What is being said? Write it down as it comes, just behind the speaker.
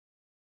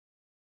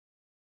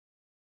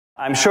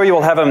I'm sure you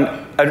will have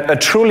a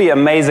truly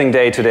amazing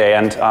day today,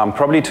 and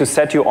probably to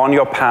set you on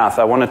your path,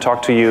 I want to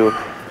talk to you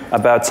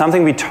about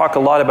something we talk a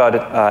lot about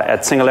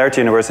at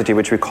Singularity University,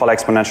 which we call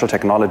exponential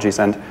technologies,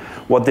 and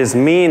what this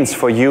means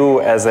for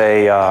you as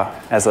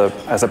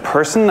a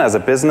person, as a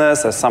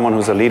business, as someone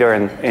who's a leader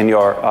in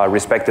your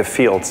respective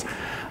fields.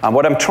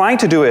 What I'm trying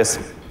to do is,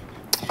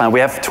 we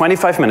have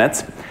 25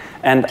 minutes,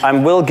 and I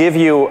will give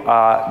you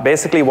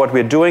basically what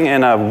we're doing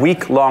in a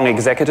week-long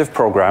executive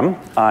program,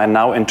 and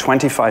now in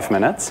 25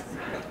 minutes.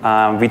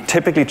 We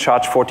typically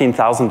charge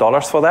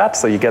 $14,000 for that,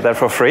 so you get that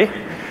for free.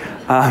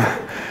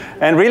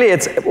 And really,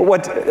 it's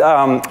what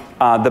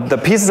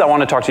the pieces I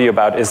want to talk to you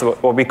about is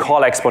what we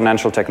call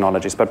exponential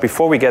technologies. But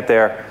before we get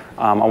there,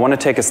 I want to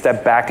take a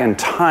step back in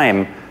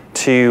time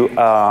to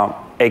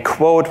a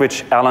quote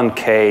which Alan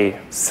Kay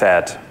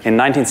said in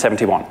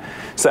 1971.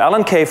 So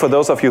Alan Kay, for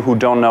those of you who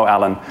don't know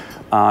Alan,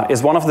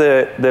 is one of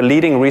the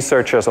leading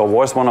researchers, or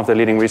was one of the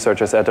leading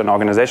researchers at an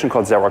organization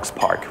called Xerox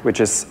PARC, which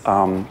is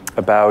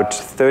about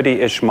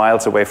 30-ish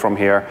miles away from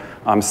here,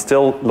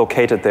 still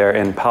located there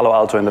in Palo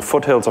Alto, in the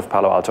foothills of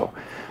Palo Alto.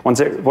 What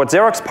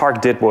Xerox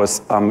PARC did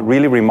was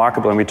really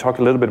remarkable, and we talk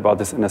a little bit about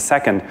this in a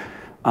second,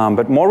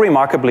 but more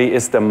remarkably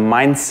is the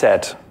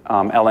mindset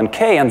Alan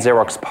Kay and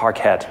Xerox PARC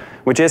had,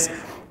 which is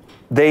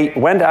they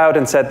went out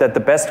and said that the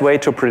best way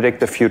to predict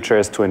the future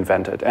is to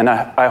invent it. And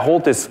I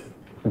hold this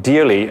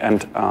dearly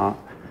and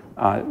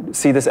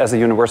see this as a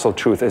universal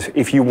truth.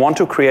 If you want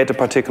to create a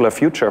particular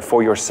future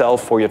for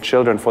yourself, for your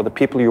children, for the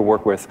people you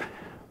work with,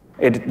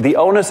 the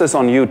onus is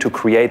on you to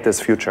create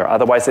this future.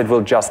 Otherwise, it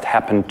will just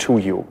happen to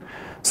you.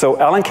 So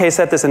Alan Kay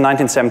said this in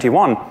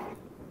 1971.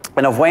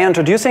 And of way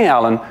introducing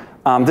Alan,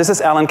 this is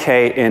Alan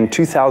Kay in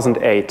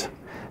 2008.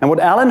 And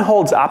what Alan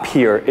holds up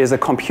here is a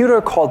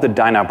computer called the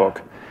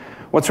Dynabook.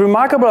 What's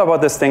remarkable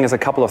about this thing is a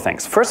couple of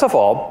things. First of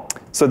all,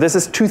 so this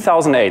is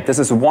 2008. This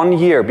is 1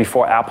 year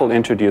before Apple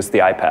introduced the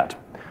iPad.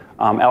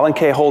 Alan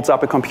Kay holds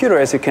up a computer,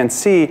 as you can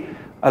see,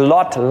 a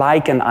lot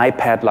like an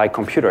iPad-like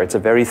computer. It's a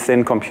very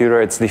thin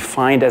computer. It's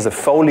defined as a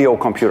folio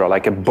computer,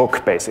 like a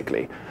book,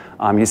 basically.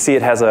 You see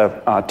it has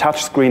a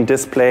touchscreen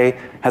display,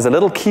 has a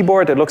little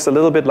keyboard. It looks a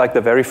little bit like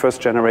the very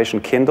first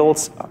generation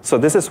Kindles. So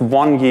this is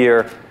 1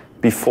 year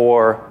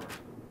before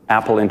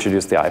Apple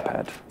introduced the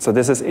iPad. So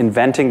this is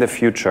inventing the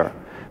future.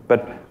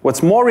 But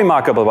what's more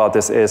remarkable about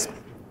this is,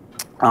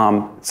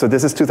 so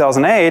this is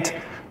 2008.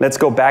 Let's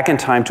go back in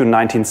time to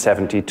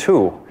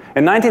 1972.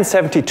 In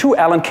 1972,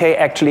 Alan Kay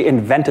actually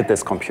invented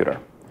this computer.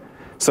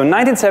 So in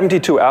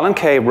 1972, Alan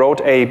Kay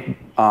wrote a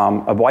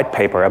white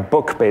paper, a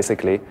book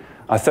basically,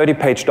 a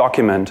 30-page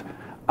document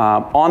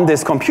on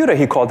this computer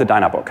he called the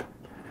Dynabook.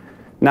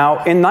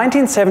 Now, in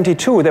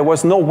 1972, there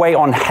was no way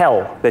on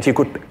hell that you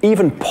could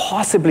even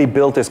possibly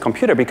build this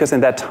computer, because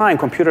in that time,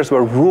 computers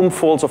were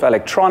roomfuls of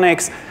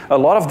electronics. A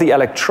lot of the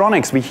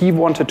electronics he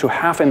wanted to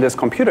have in this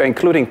computer,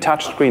 including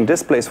touchscreen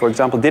displays, for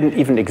example, didn't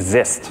even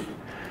exist.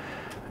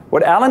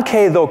 What Alan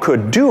Kay, though,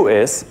 could do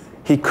is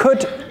he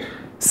could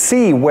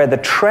see where the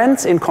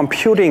trends in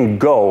computing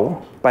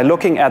go by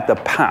looking at the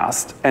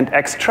past and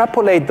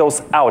extrapolate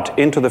those out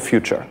into the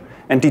future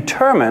and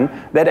determine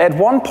that at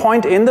one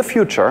point in the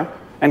future,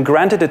 and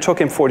granted, it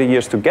took him 40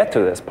 years to get to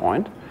this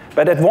point,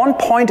 but at one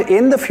point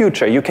in the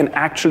future, you can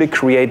actually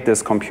create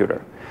this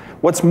computer.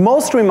 What's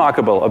most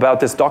remarkable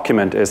about this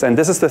document is, and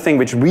this is the thing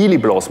which really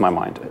blows my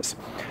mind, is,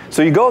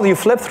 so you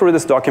flip through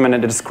this document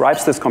and it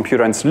describes this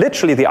computer, and it's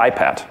literally the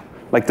iPad.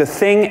 Like the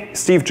thing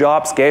Steve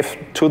Jobs gave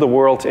to the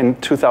world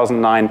in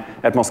 2009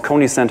 at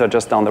Moscone Center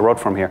just down the road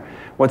from here.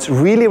 What's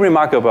really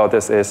remarkable about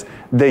this is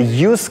the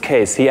use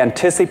case he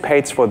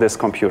anticipates for this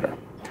computer.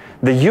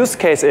 The use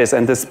case is,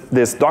 and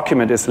this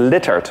document is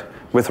littered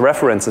with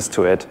references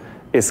to it,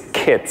 is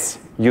kids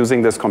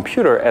using this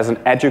computer as an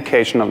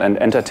educational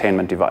and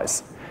entertainment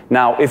device.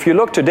 Now, if you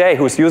look today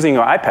who's using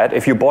your iPad,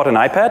 if you bought an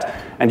iPad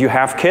and you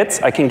have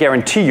kids, I can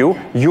guarantee you,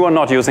 you are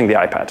not using the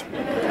iPad.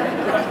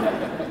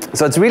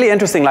 So it's really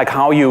interesting, like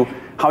how you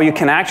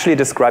can actually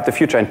describe the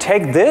future, and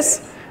take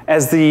this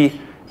as the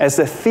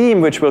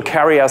theme which will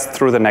carry us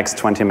through the next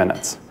 20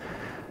 minutes.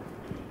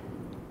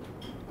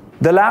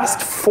 The last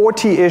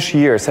 40-ish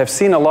years have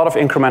seen a lot of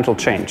incremental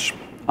change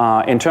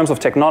in terms of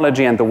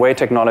technology and the way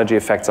technology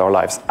affects our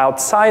lives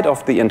outside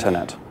of the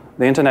internet.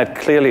 The internet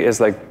clearly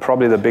is like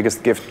probably the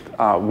biggest gift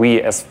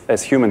we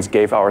as humans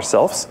gave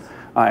ourselves,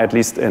 at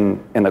least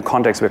in the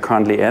context we're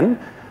currently in.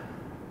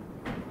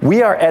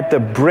 We are at the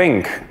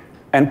brink,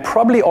 and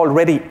probably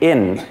already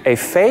in, a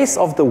phase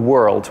of the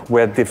world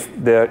where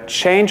the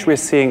change we're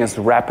seeing is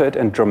rapid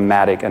and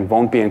dramatic and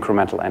won't be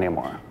incremental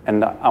anymore.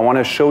 And I want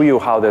to show you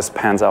how this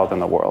pans out in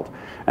the world.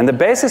 And the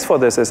basis for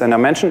this is, and I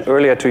mentioned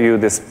earlier to you,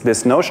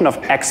 this notion of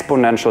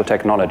exponential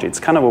technology.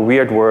 It's kind of a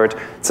weird word.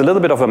 It's a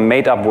little bit of a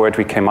made-up word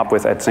we came up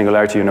with at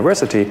Singularity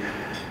University.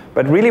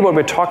 But really what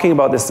we're talking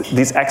about is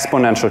these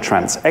exponential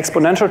trends.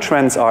 Exponential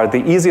trends are,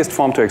 the easiest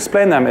form to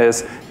explain them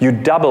is,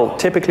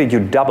 typically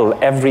you double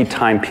every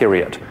time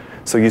period.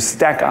 So you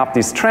stack up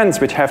these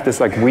trends which have this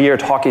like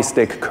weird hockey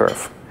stick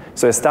curve.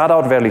 So they start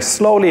out very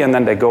slowly and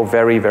then they go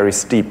very, very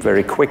steep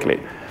very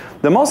quickly.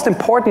 The most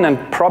important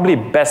and probably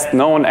best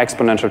known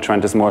exponential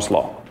trend is Moore's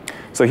law.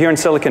 So here in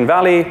Silicon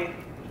Valley,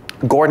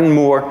 Gordon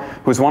Moore,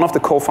 who's one of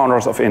the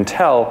co-founders of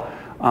Intel,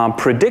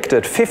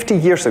 predicted 50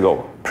 years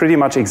ago, pretty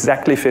much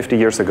exactly 50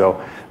 years ago,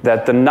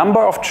 that the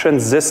number of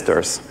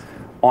transistors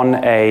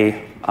on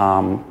a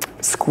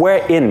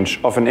square inch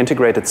of an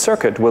integrated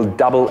circuit will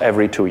double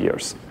every 2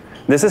 years.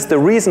 This is the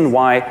reason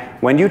why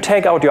when you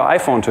take out your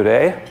iPhone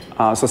today,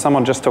 so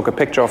someone just took a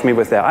picture of me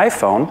with their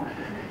iPhone,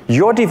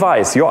 your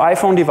device, your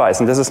iPhone device,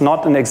 and this is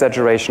not an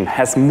exaggeration,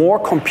 has more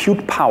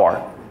compute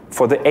power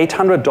for the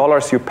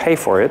 $800 you pay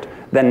for it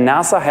than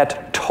NASA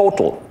had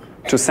total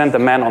to send the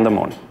man on the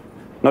moon.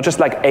 Not just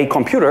like a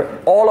computer,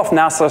 all of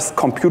NASA's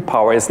compute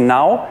power is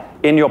now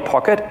in your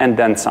pocket and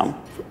then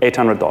some,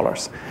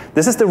 $800.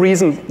 This is the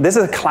reason, this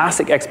is a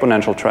classic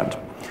exponential trend.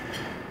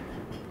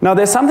 Now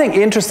there's something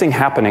interesting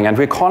happening, and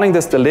we're calling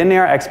this the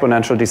linear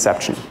exponential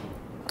deception.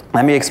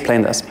 Let me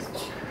explain this.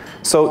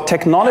 So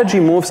technology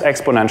moves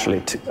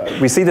exponentially.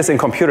 We see this in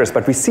computers,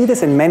 but we see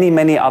this in many,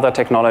 many other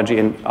technology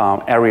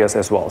areas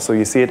as well. So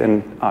you see it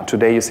in,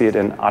 today you see it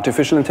in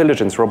artificial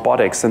intelligence,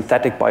 robotics,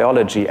 synthetic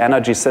biology,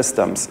 energy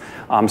systems,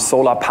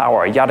 solar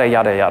power, yada,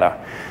 yada,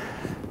 yada.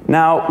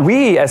 Now,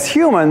 we as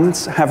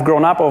humans have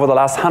grown up over the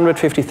last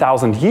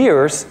 150,000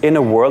 years in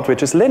a world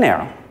which is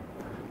linear.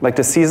 Like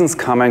the seasons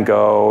come and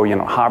go, you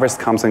know, harvest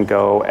comes and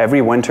go.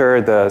 Every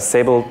winter, the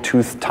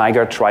saber-toothed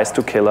tiger tries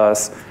to kill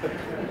us.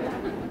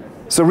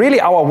 So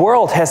really, our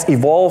world has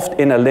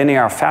evolved in a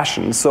linear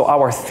fashion. So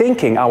our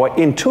thinking, our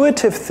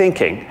intuitive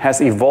thinking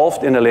has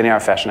evolved in a linear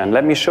fashion. And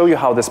let me show you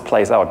how this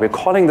plays out. We're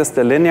calling this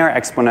the linear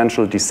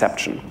exponential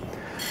deception.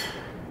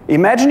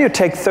 Imagine you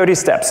take 30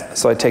 steps.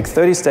 So I take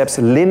 30 steps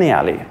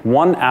linearly,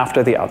 one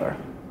after the other.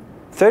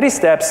 30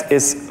 steps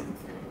is,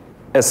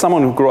 as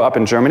someone who grew up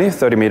in Germany,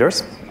 30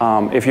 meters.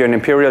 If you're an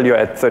imperial, you're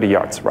at 30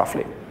 yards,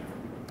 roughly.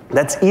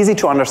 That's easy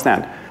to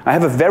understand. I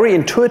have a very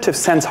intuitive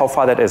sense how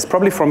far that is,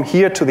 probably from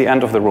here to the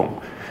end of the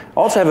room. I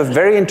also have a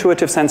very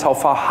intuitive sense how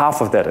far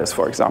half of that is,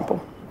 for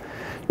example.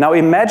 Now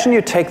imagine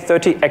you take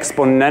 30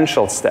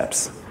 exponential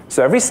steps.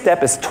 So every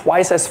step is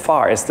twice as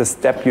far as the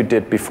step you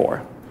did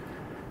before.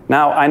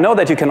 Now I know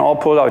that you can all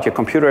pull out your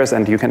computers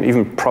and you can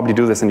even probably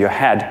do this in your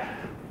head,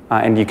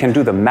 and you can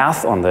do the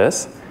math on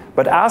this,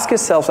 but ask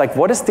yourself, like,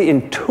 what is the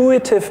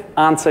intuitive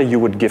answer you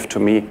would give to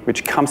me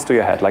which comes to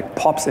your head, like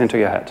pops into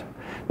your head?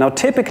 Now,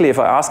 typically, if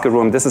I ask a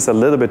room, this is a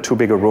little bit too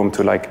big a room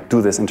to like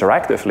do this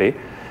interactively,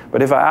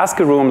 but if I ask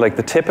a room, like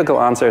the typical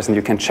answers, and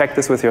you can check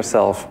this with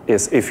yourself,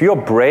 is if you're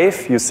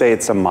brave, you say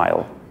it's a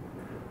mile.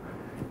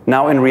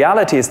 Now, in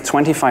reality, it's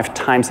 25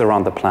 times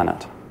around the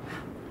planet.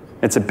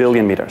 It's 1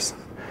 billion meters.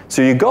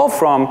 So you go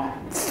from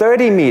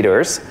 30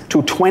 meters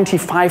to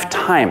 25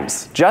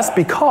 times, just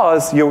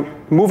because you're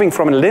moving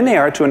from a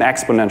linear to an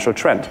exponential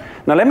trend.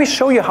 Now, let me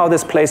show you how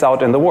this plays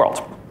out in the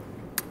world.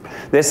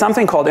 There's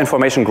something called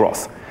information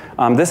growth.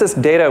 This is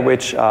data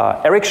which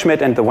Eric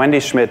Schmidt and the Wendy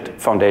Schmidt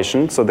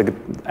Foundation, so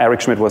Eric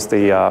Schmidt was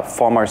the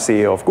former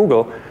CEO of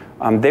Google,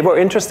 they were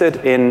interested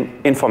in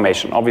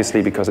information,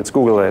 obviously because it's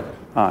Google,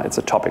 it's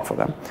a topic for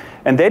them.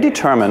 And they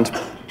determined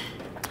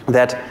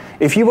that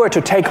if you were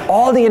to take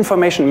all the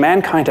information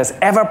mankind has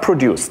ever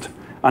produced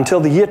until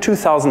the year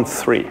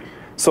 2003,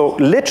 so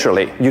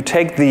literally you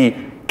take the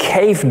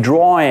cave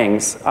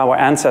drawings our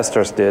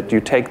ancestors did,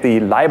 you take the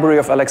Library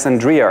of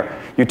Alexandria,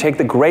 you take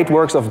the great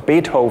works of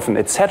Beethoven,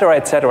 etc.,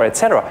 etc.,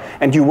 etc.,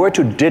 and you were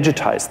to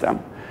digitize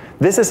them.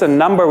 This is a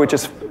number which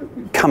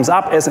comes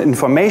up as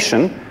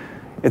information.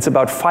 It's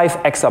about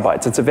 5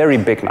 exabytes. It's a very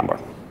big number.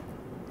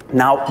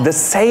 Now, the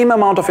same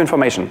amount of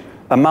information,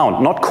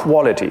 amount, not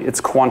quality,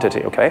 it's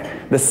quantity, okay?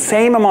 The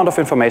same amount of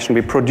information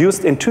we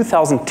produced in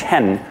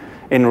 2010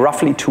 in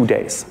roughly 2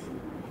 days.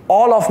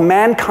 All of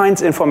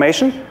mankind's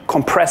information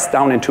compressed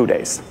down in 2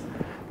 days.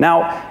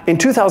 Now, in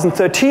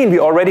 2013, we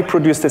already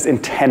produced this in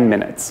 10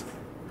 minutes.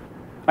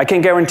 I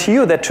can guarantee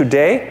you that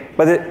today,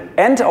 by the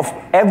end of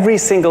every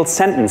single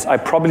sentence,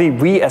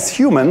 we as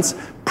humans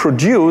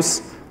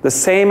produce the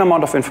same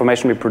amount of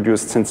information we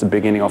produced since the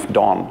beginning of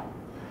dawn.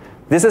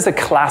 This is a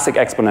classic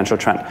exponential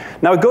trend.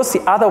 Now, it goes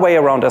the other way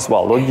around as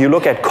well. You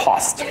look at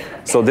cost.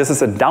 So this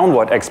is a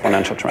downward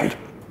exponential trend.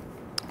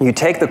 You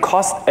take the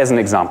cost as an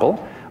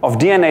example of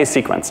DNA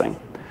sequencing.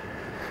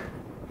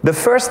 The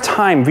first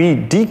time we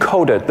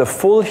decoded the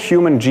full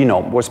human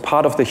genome was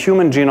part of the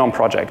Human Genome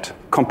Project,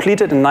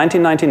 completed in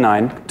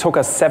 1999, took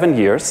us 7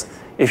 years.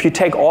 If you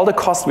take all the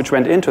costs which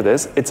went into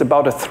this, it's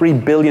about a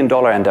 $3 billion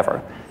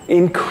endeavor.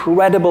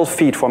 Incredible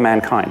feat for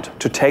mankind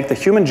to take the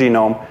human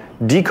genome,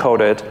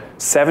 decode it,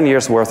 7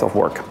 years worth of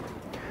work.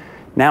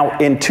 Now,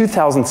 in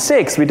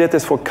 2006, we did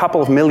this for a couple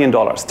of $1 million.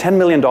 $10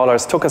 million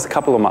took us a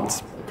couple of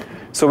months.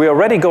 So we're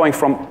already going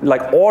from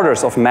like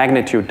orders of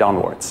magnitude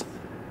downwards.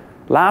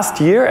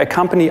 Last year, a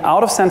company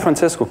out of San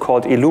Francisco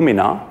called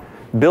Illumina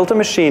built a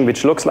machine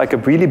which looks like a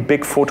really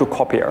big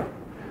photocopier.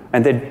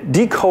 And they're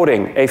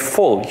decoding a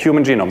full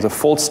human genome, the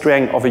full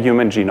string of a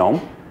human genome,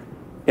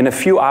 in a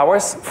few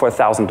hours for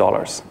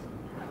 $1,000.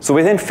 So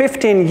within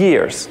 15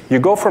 years, you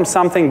go from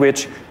something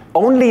which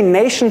only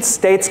nation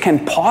states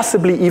can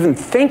possibly even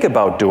think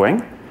about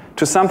doing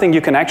to something you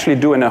can actually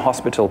do in a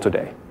hospital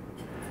today.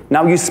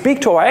 Now, you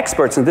speak to our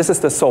experts, and this is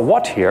the so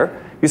what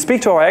here. You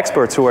speak to our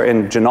experts who are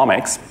in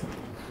genomics,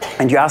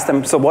 and you ask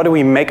them, so what do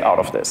we make out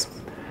of this?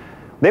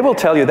 They will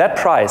tell you that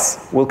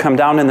price will come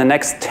down in the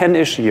next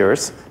 10-ish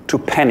years to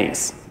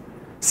pennies.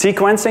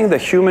 Sequencing the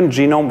human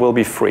genome will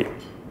be free.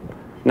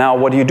 Now,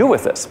 what do you do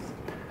with this?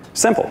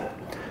 Simple.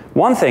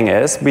 One thing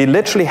is, we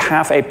literally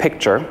have a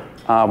picture,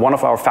 one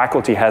of our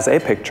faculty has a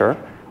picture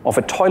of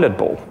a toilet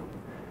bowl.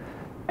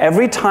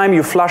 Every time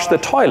you flush the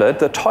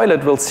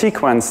toilet will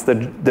sequence the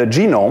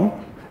genome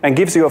and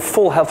gives you a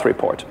full health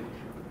report.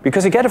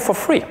 Because you get it for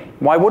free.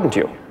 Why wouldn't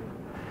you?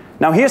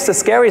 Now here's the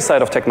scary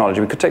side of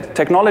technology, because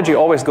technology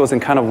always goes in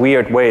kind of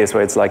weird ways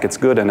where it's like it's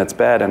good and it's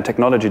bad and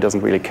technology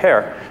doesn't really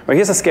care. But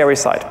here's the scary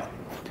side.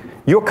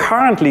 You're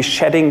currently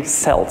shedding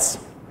cells.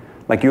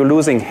 Like you're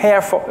losing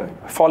hair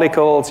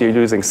follicles, you're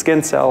losing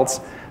skin cells.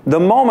 The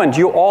moment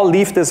you all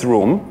leave this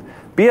room,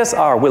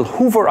 BSR will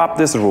hoover up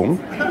this room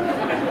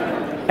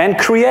and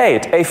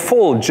create a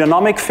full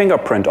genomic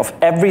fingerprint of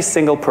every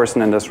single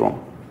person in this room.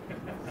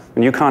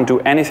 And you can't do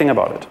anything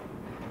about it.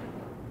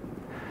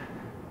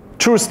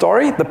 True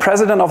story, the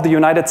President of the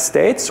United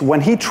States,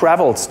 when he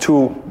travels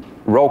to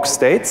rogue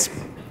states,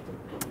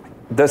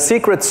 the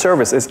Secret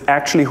Service is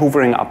actually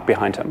hoovering up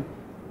behind him.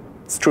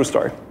 It's a true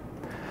story.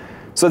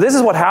 So this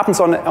is what happens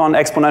on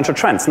exponential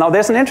trends. Now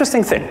there's an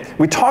interesting thing.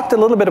 We talked a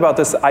little bit about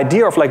this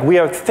idea of like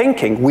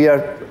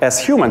as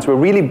humans, we're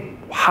really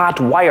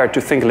hardwired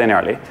to think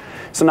linearly.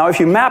 So now if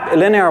you map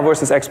linear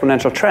versus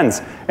exponential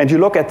trends and you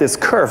look at this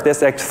curve,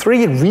 there's like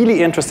 3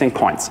 really interesting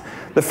points.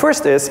 The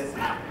first is,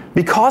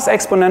 because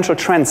exponential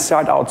trends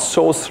start out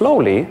so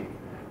slowly,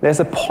 there's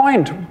a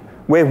point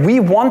where we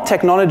want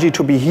technology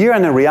to be here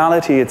and in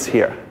reality it's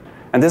here.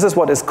 And this is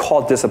what is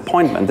called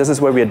disappointment. This is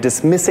where we are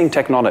dismissing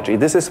technology.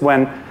 This is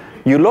when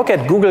you look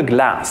at Google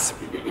Glass,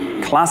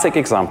 classic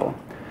example.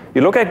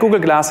 You look at Google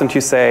Glass and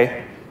you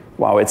say,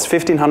 wow, it's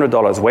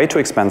 $1,500, way too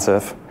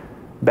expensive.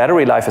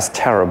 Battery life is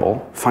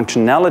terrible.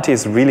 Functionality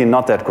is really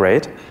not that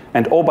great.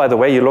 And oh, by the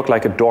way, you look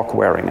like a dork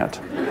wearing it.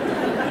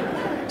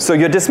 So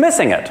you're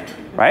dismissing it,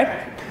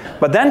 right?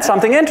 But then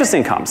something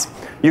interesting comes.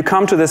 You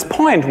come to this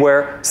point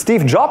where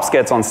Steve Jobs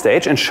gets on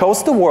stage and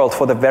shows the world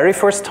for the very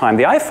first time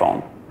the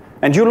iPhone.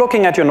 And you're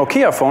looking at your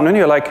Nokia phone and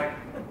you're like,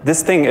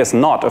 this thing is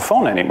not a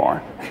phone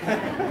anymore.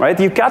 Right?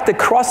 You got the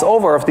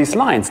crossover of these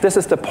lines. This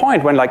is the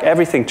point when like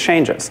everything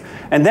changes.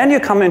 And then you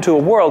come into a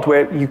world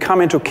where you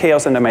come into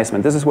chaos and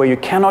amazement. This is where you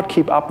cannot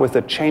keep up with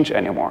the change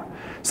anymore.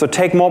 So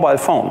take mobile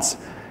phones.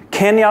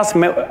 Kenya's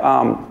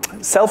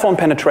cell phone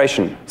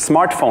penetration,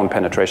 smartphone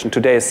penetration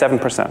today is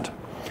 7%.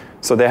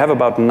 So they have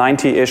about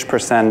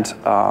 90-ish%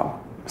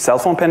 cell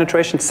phone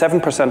penetration.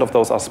 7% of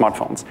those are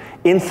smartphones.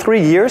 In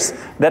 3 years,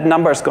 that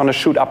number is going to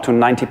shoot up to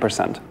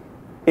 90%.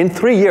 In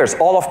 3 years,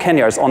 all of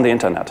Kenya is on the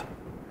internet.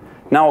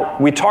 Now,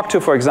 we talked to,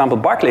 for example,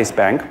 Barclays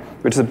Bank,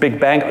 which is a big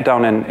bank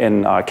down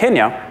in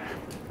Kenya.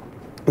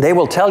 They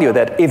will tell you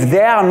that if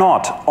they are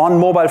not on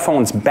mobile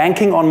phones,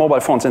 banking on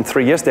mobile phones in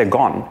 3 years, they're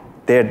gone.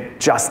 They're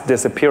just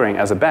disappearing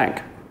as a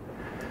bank.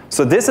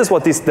 So this is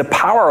what the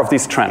power of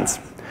these trends.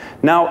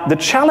 Now, the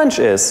challenge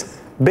is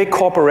big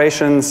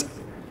corporations,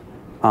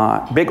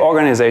 big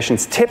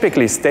organizations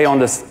typically stay on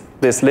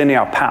this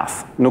linear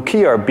path.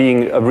 Nokia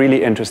being a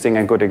really interesting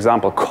and good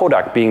example,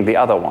 Kodak being the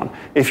other one.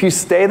 If you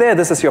stay there,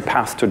 this is your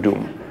path to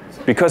doom.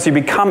 Because you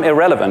become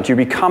irrelevant, you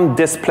become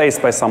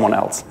displaced by someone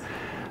else.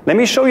 Let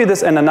me show you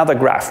this in another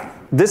graph.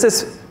 This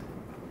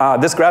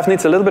graph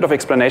needs a little bit of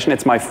explanation.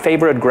 It's my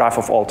favorite graph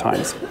of all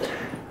times.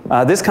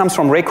 This comes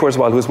from Ray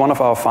Kurzweil, who's one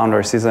of our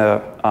founders. He's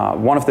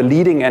one of the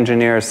leading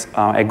engineers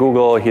at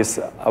Google. He's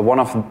one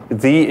of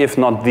the, if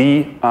not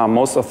the,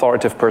 most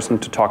authoritative person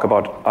to talk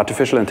about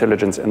artificial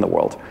intelligence in the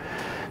world.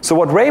 So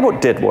what Ray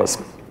did was,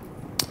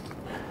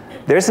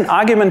 there's an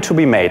argument to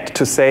be made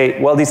to say,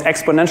 well, these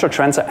exponential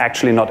trends are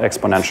actually not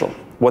exponential.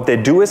 What they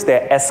do is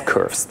they're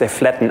S-curves. They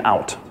flatten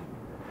out.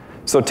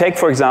 So take,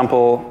 for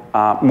example,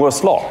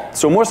 Moore's Law.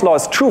 So Moore's Law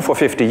is true for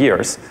 50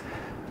 years.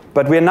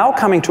 But we're now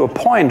coming to a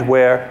point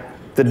where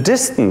the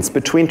distance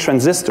between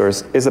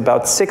transistors is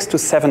about 6 to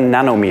 7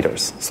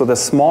 nanometers. So the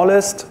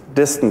smallest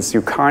distance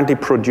you currently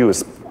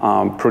produce,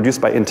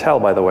 produced by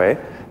Intel, by the way,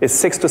 is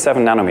 6 to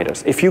 7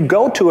 nanometers. If you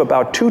go to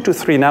about 2 to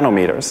 3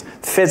 nanometers,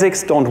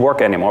 physics don't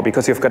work anymore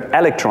because you've got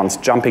electrons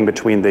jumping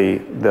between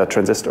the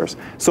transistors.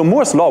 So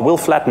Moore's Law will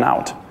flatten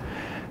out.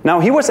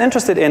 Now, he was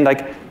interested in,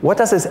 like, what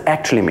does this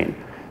actually mean?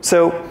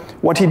 So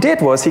what he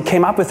did was he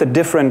came up with a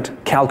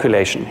different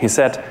calculation. He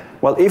said,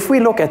 well, if we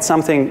look at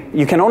something,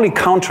 you can only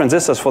count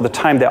transistors for the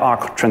time there are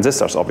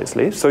transistors,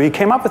 obviously. So he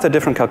came up with a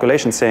different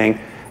calculation saying,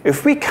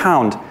 if we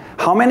count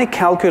how many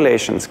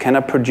calculations can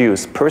I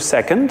produce per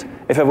second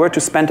if I were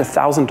to spend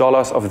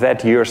 $1,000 of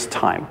that year's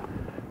time?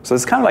 So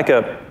it's kind of like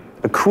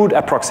a crude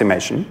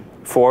approximation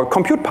for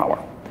compute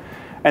power.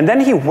 And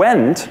then he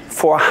went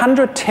for a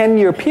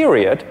 110-year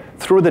period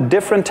through the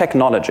different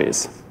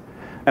technologies.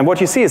 And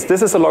what you see is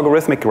this is a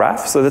logarithmic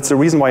graph, so that's the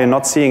reason why you're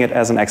not seeing it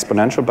as an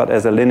exponential, but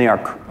as a linear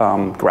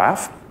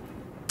graph.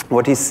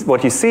 What you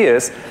see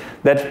is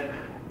that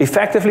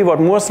effectively what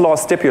Moore's law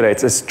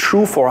stipulates is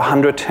true for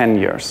 110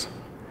 years.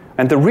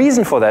 And the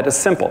reason for that is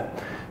simple.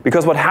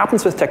 Because what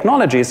happens with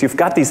technology is you've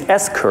got these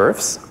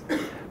S-curves,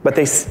 but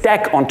they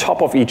stack on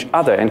top of each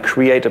other and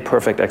create a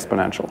perfect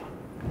exponential.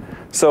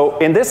 So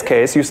in this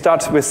case, you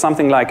start with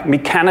something like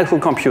mechanical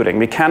computing.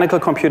 Mechanical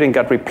computing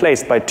got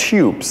replaced by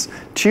tubes.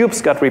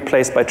 Tubes got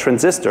replaced by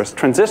transistors.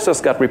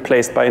 Transistors got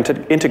replaced by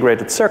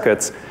integrated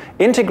circuits.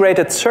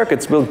 Integrated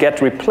circuits will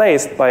get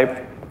replaced by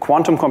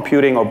quantum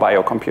computing or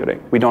biocomputing.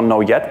 We don't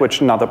know yet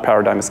which another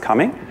paradigm is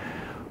coming,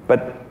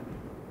 but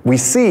we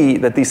see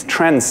that these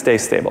trends stay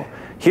stable.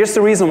 Here's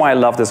the reason why I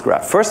love this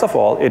graph. First of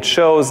all, it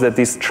shows that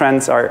these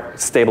trends are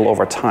stable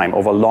over time,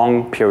 over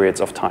long periods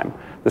of time.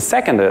 The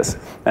second is,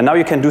 and now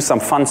you can do some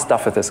fun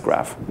stuff with this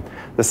graph.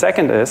 The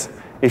second is,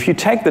 if you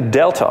take the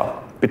delta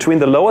between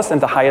the lowest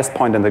and the highest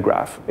point in the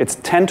graph, it's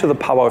 10 to the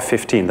power of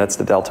 15, that's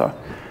the delta.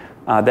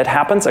 That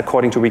happens,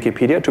 according to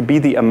Wikipedia, to be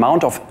the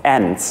amount of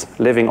ants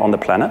living on the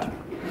planet.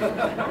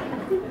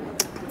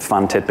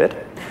 Fun tidbit.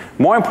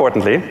 More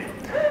importantly,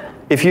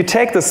 if you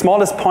take the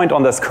smallest point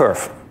on this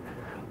curve,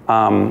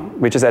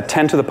 which is at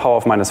 10 to the power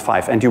of minus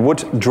 5, and you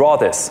would draw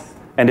this,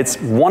 and it's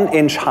 1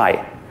 inch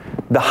high,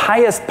 the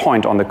highest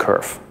point on the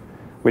curve,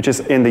 which is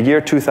in the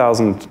year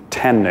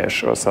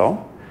 2010-ish or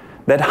so,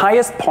 that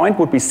highest point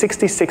would be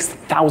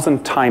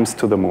 66,000 times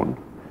to the moon.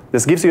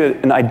 This gives you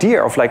an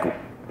idea of like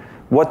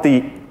what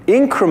the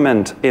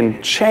increment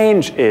in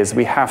change is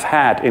we have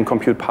had in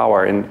compute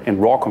power, in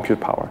raw compute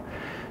power.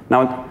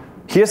 Now,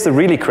 here's the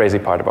really crazy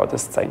part about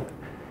this thing.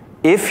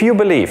 If you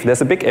believe,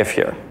 there's a big if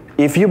here,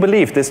 if you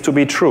believe this to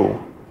be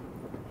true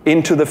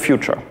into the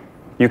future,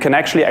 you can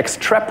actually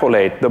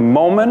extrapolate the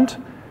moment,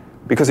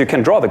 because you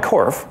can draw the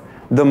curve,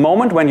 the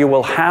moment when you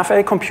will have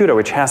a computer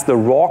which has the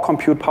raw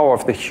compute power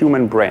of the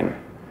human brain,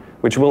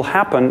 which will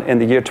happen in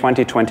the year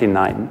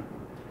 2029.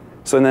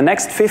 So in the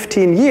next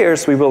 15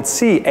 years, we will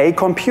see a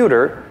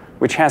computer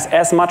which has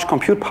as much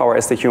compute power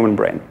as the human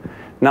brain.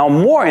 Now,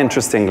 more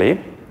interestingly,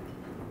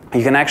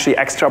 you can actually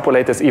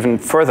extrapolate this even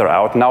further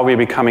out. Now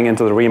we're coming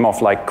into the realm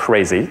of like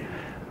crazy.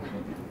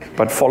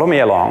 But follow me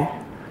along.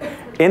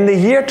 In the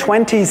year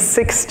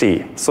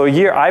 2060, so a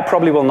year I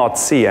probably will not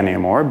see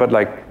anymore, but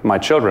like my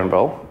children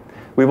will,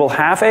 we will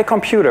have a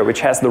computer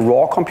which has the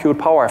raw compute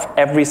power of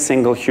every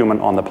single human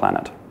on the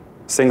planet.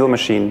 Single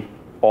machine,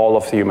 all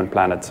of the human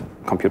planet's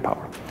compute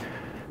power.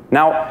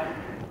 Now,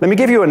 let me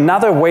give you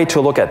another way to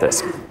look at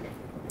this.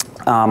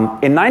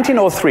 In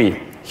 1903,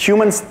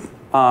 humans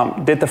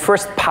did the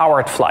first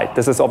powered flight.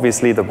 This is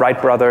obviously the Wright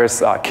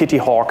brothers, Kitty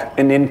Hawk,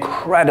 an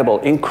incredible,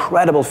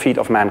 incredible feat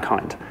of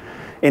mankind.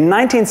 In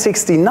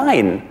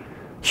 1969,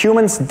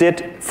 humans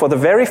did, for the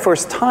very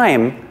first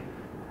time,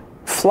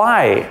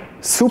 fly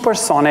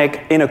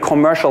supersonic in a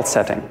commercial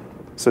setting.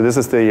 So this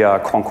is the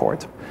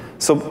Concorde.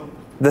 So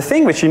the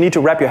thing which you need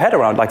to wrap your head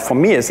around, like for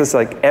me, is just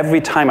like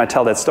every time I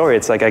tell that story,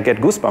 it's like I get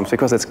goosebumps,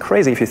 because it's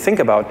crazy if you think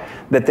about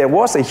that there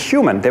was a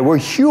human, there were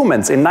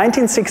humans in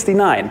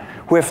 1969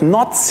 who have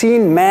not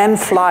seen man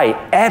fly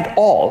at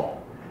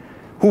all,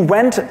 who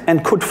went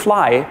and could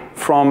fly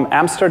from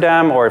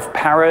Amsterdam or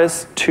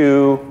Paris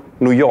to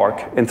New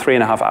York in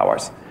 3.5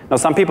 hours. Now,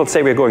 some people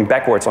say we're going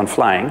backwards on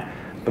flying,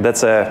 but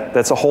that's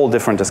a whole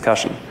different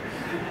discussion.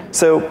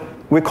 So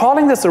we're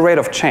calling this the rate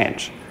of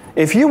change.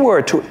 If you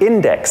were to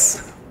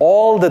index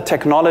all the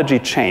technology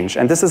change,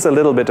 and this is a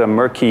little bit a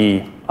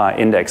murky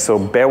index, so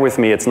bear with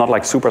me, it's not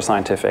like super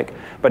scientific,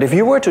 but if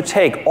you were to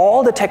take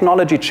all the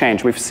technology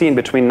change we've seen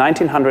between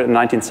 1900 and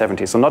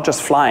 1970, so not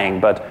just flying,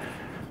 but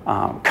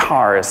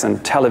cars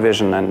and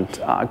television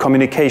and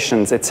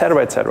communications, et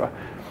cetera,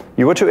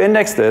 you were to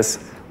index this,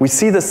 we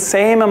see the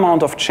same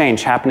amount of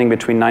change happening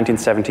between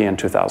 1970 and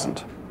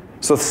 2000.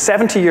 So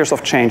 70 years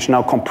of change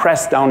now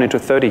compressed down into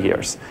 30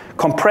 years,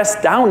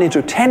 compressed down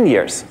into 10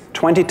 years,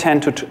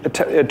 2000 to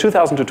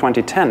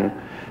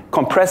 2010,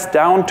 compressed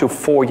down to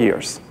 4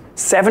 years.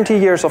 70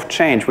 years of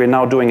change we're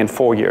now doing in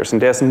 4 years,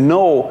 and there's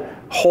no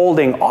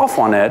holding off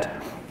on it,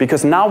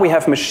 because now we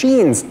have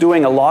machines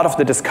doing a lot of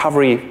the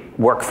discovery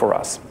work for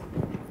us.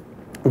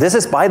 This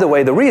is, by the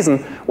way, the reason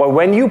why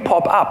when you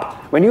pop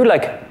up, when you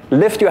like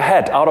lift your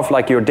head out of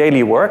like your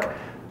daily work,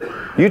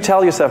 you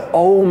tell yourself,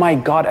 oh my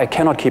God, I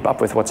cannot keep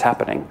up with what's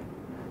happening.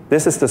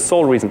 This is the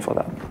sole reason for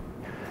that.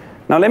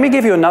 Now let me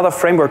give you another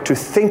framework to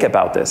think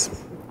about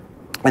this.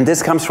 And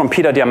this comes from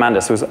Peter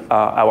Diamandis, who's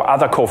our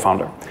other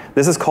co-founder.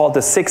 This is called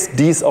the 6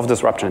 Ds of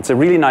disruption. It's a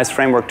really nice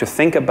framework to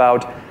think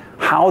about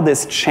how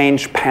this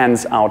change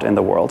pans out in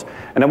the world.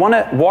 And I want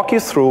to walk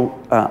you through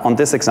on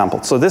this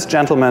example. So this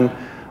gentleman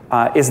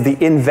is the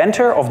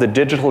inventor of the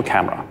digital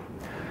camera.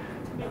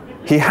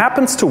 He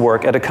happens to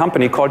work at a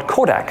company called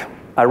Kodak.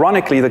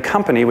 Ironically, the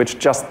company which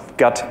just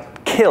got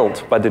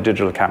killed by the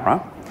digital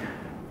camera.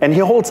 And he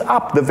holds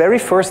up the very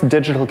first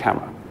digital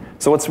camera.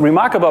 So what's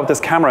remarkable about this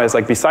camera is,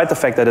 like, beside the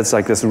fact that it's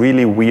like this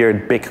really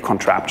weird big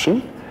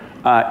contraption,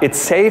 it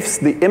saves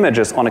the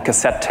images on a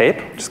cassette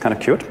tape, which is kind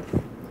of cute.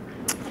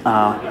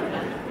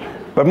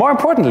 But more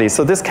importantly,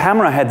 so this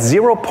camera had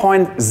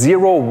 0.01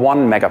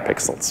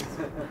 megapixels.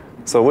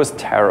 So it was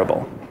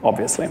terrible,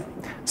 obviously.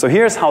 So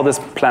here's how this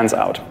plans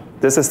out.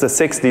 This is the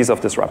 6 Ds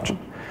of disruption.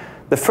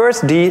 The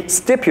first D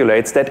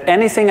stipulates that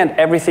anything and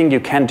everything you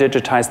can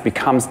digitize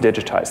becomes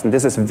digitized. And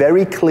this is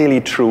very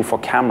clearly true for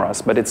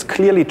cameras, but it's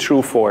clearly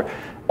true for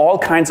all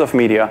kinds of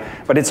media.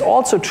 But it's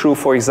also true,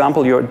 for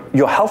example,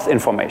 your health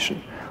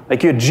information.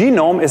 Like your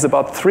genome is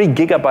about 3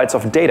 gigabytes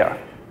of data,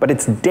 but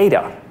it's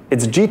data.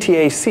 It's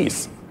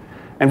GTACs.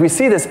 And we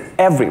see this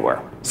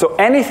everywhere. So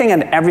anything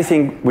and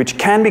everything which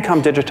can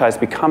become digitized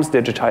becomes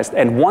digitized.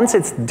 And once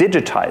it's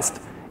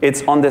digitized,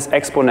 it's on this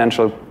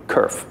exponential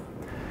curve.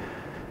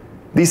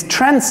 These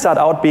trends start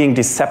out being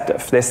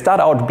deceptive. They start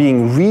out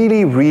being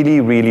really,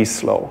 really, really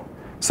slow.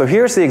 So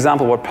here's the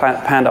example of what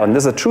panned out. And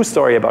this is a true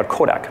story about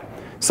Kodak.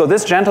 So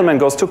this gentleman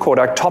goes to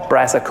Kodak, top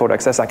brass at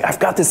Kodak, says like, I've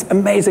got this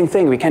amazing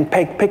thing. We can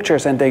take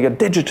pictures and they are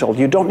digital.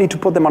 You don't need to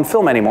put them on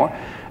film anymore.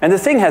 And the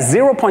thing has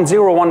 0.01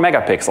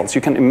 megapixels.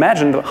 You can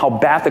imagine how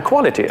bad the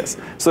quality is.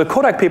 So the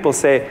Kodak people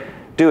say,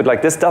 dude,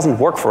 like this doesn't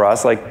work for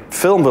us. Like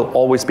film will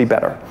always be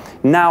better.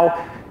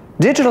 Now,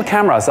 digital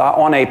cameras are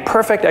on a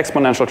perfect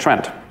exponential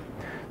trend.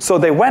 So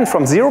they went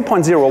from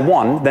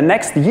 0.01, the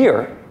next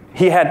year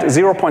he had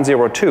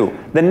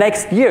 0.02, the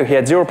next year he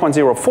had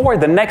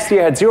 0.04, the next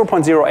year had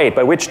 0.08,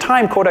 by which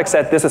time Kodak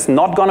said this is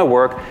not going to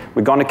work,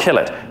 we're going to kill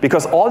it.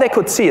 Because all they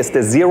could see is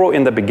the 0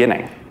 in the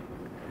beginning.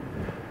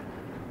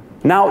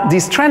 Now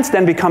these trends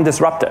then become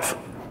disruptive.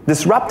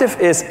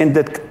 Disruptive is, in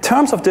the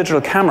terms of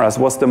digital cameras,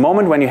 was the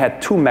moment when you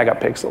had 2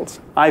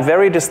 megapixels. I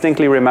very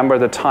distinctly remember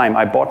the time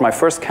I bought my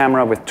first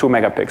camera with 2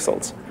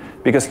 megapixels.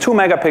 Because 2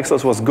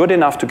 megapixels was good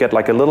enough to get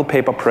like a little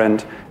paper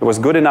print. It was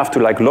good enough to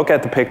like look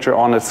at the picture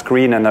on a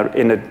screen in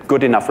a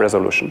good enough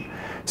resolution.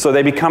 So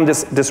they become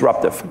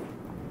disruptive.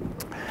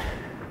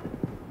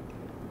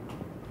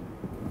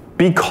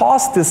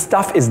 Because this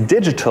stuff is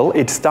digital,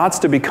 it starts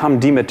to become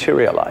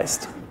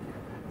dematerialized.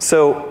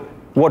 So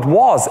what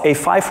was a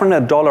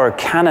 $500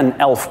 Canon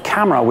ELPH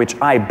camera, which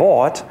I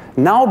bought,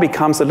 now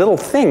becomes a little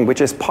thing which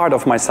is part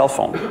of my cell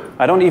phone.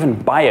 I don't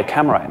even buy a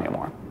camera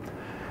anymore.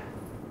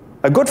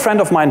 A good friend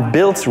of mine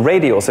builds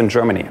radios in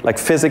Germany, like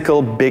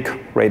physical big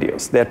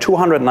radios. They're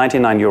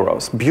 299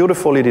 euros,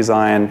 beautifully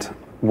designed,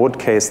 wood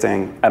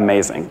casing,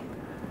 amazing.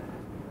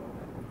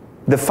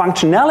 The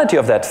functionality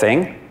of that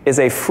thing is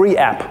a free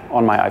app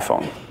on my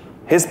iPhone.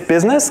 His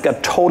business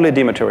got totally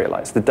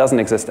dematerialized. It doesn't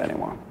exist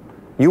anymore.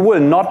 You will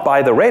not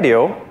buy the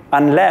radio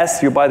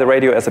unless you buy the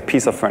radio as a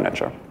piece of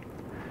furniture.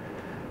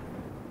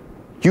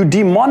 You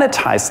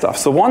demonetize stuff.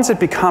 So once it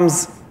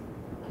becomes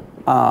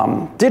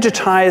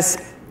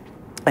digitized,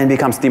 and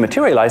becomes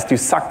dematerialized, you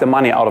suck the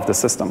money out of the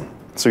system.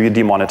 So you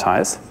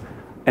demonetize,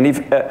 and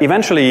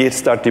eventually you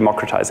start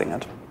democratizing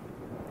it.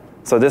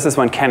 So this is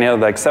when Kenya,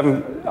 like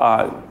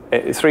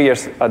 3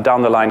 years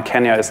down the line,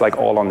 Kenya is like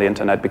all on the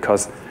internet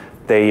because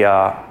they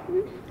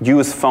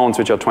use phones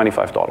which are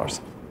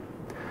 $25.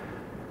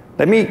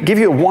 Let me give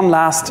you one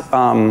last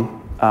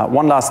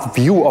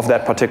view of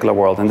that particular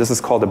world, and this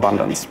is called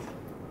abundance.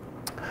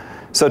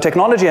 So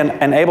technology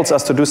enables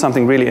us to do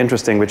something really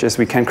interesting, which is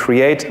we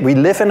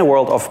live in a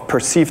world of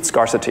perceived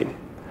scarcity.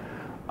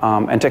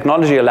 And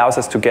technology allows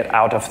us to get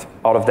out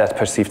of that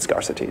perceived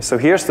scarcity. So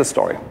here's the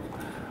story.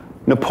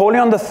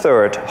 Napoleon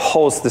III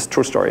hosts, this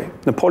true story,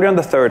 Napoleon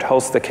III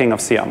hosts the King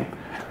of Siam.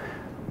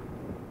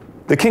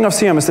 The King of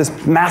Siam is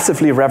this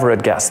massively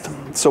revered guest.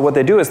 So what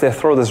they do is they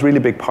throw this really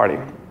big party,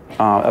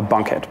 a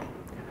banquet.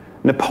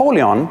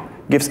 Napoleon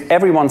gives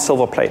everyone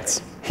silver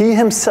plates. He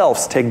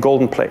himself takes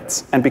golden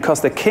plates. And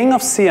because the King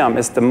of Siam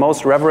is the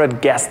most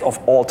revered guest of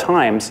all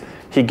times,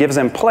 he gives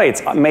him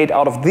plates made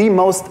out of the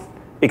most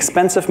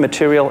expensive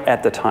material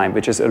at the time,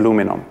 which is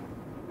aluminum.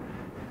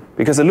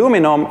 Because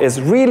aluminum is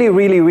really,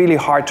 really, really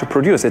hard to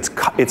produce. It's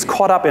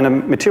caught up in a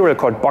material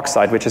called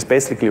bauxite, which is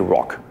basically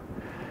rock.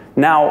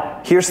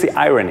 Now, here's the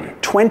irony.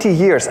 20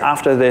 years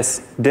after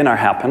this dinner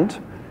happened,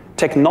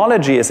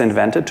 technology is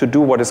invented to do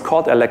what is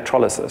called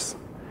electrolysis,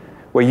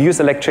 where you use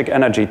electric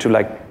energy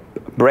to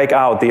break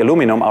out the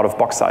aluminum out of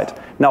bauxite.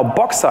 Now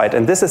bauxite,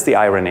 and this is the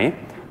irony,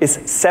 is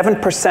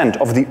 7%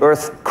 of the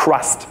Earth's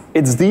crust.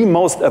 It's the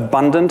most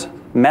abundant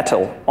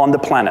metal on the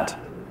planet.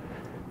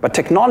 But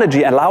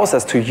technology allows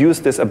us to use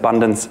this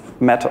abundant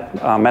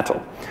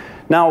metal.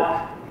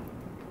 Now,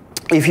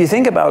 if you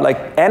think about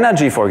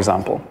energy, for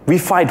example, we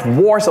fight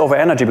wars over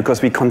energy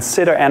because we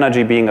consider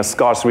energy being a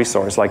scarce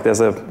resource.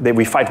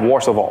 We fight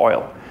wars over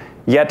oil.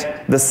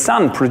 Yet the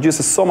sun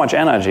produces so much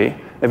energy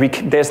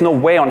that there's no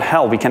way on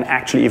hell we can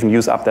actually even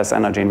use up this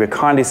energy. And we're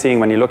currently seeing,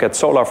 when you look at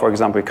solar, for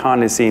example, we're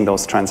currently seeing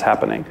those trends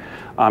happening.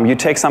 You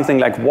take something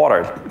like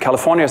water.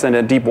 California is in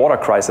a deep water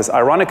crisis.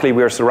 Ironically,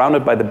 we are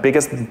surrounded by the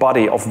biggest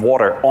body of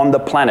water on the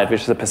planet,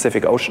 which is the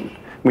Pacific Ocean.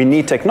 We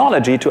need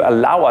technology to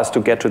allow us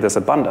to get to this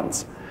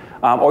abundance.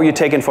 Or you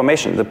take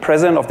information. The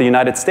President of the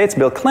United States,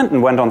 Bill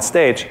Clinton, went on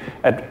stage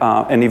at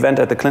an event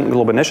at the Clinton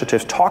Global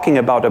Initiative talking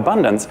about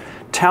abundance,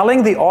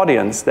 telling the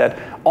audience that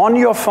on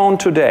your phone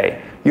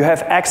today, you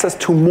have access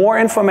to more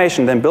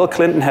information than Bill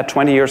Clinton had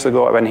 20 years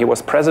ago when he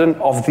was president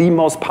of the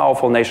most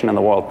powerful nation in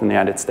the world, in the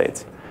United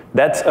States.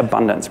 That's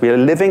abundance. We are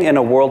living in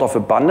a world of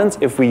abundance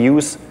if we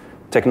use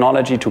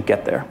technology to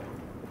get there.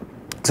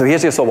 So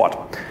here's your so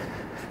what.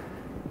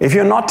 If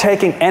you're not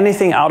taking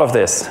anything out of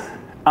this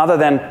other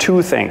than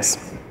two things,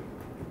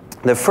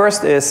 the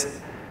first is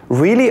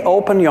really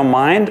open your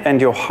mind and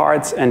your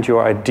hearts and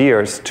your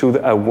ideas to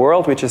a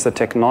world which is a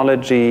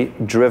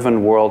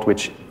technology-driven world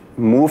which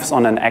moves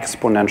on an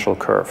exponential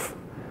curve.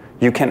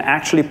 You can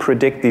actually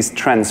predict these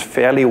trends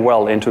fairly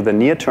well into the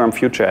near-term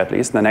future, at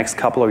least, the next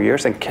couple of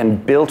years, and can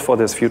build for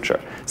this future.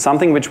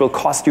 Something which will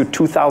cost you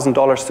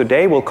 $2,000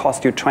 today will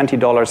cost you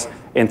 $20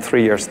 in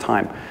 3 years'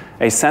 time.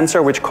 A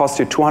sensor which costs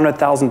you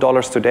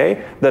 $200,000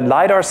 today, the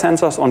LiDAR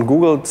sensors on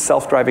Google's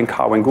self-driving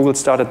car, when Google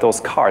started those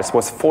cars,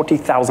 was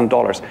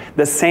 $40,000.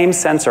 The same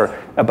sensor,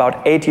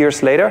 about 8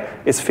 years later,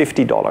 is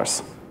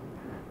 $50.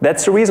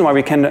 That's the reason why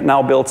we can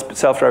now build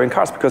self-driving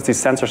cars, because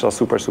these sensors are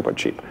super, super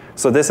cheap.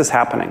 So this is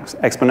happening,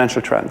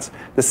 exponential trends.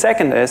 The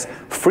second is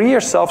free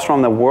yourself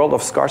from the world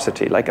of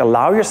scarcity. Like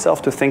allow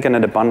yourself to think in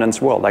an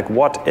abundance world. Like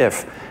what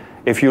if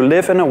you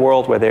live in a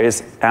world where there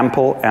is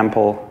ample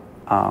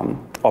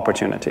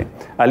opportunity.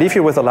 I leave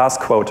you with the last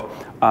quote.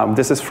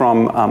 This is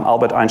from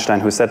Albert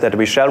Einstein, who said that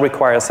we shall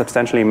require a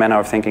substantially manner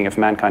of thinking if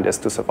mankind is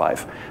to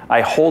survive.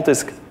 I hold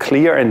this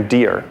clear and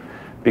dear,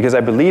 because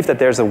I believe that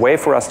there's a way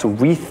for us to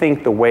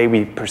rethink the way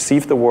we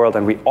perceive the world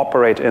and we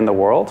operate in the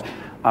world,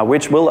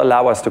 which will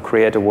allow us to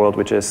create a world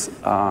which is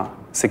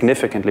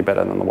significantly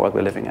better than the world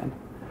we're living in.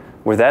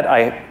 With that,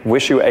 I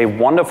wish you a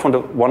wonderful,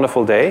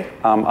 wonderful day.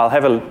 I'll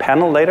have a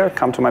panel later.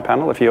 Come to my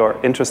panel if you're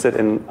interested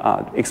in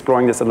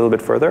exploring this a little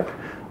bit further.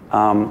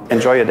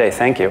 Enjoy your day.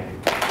 Thank you.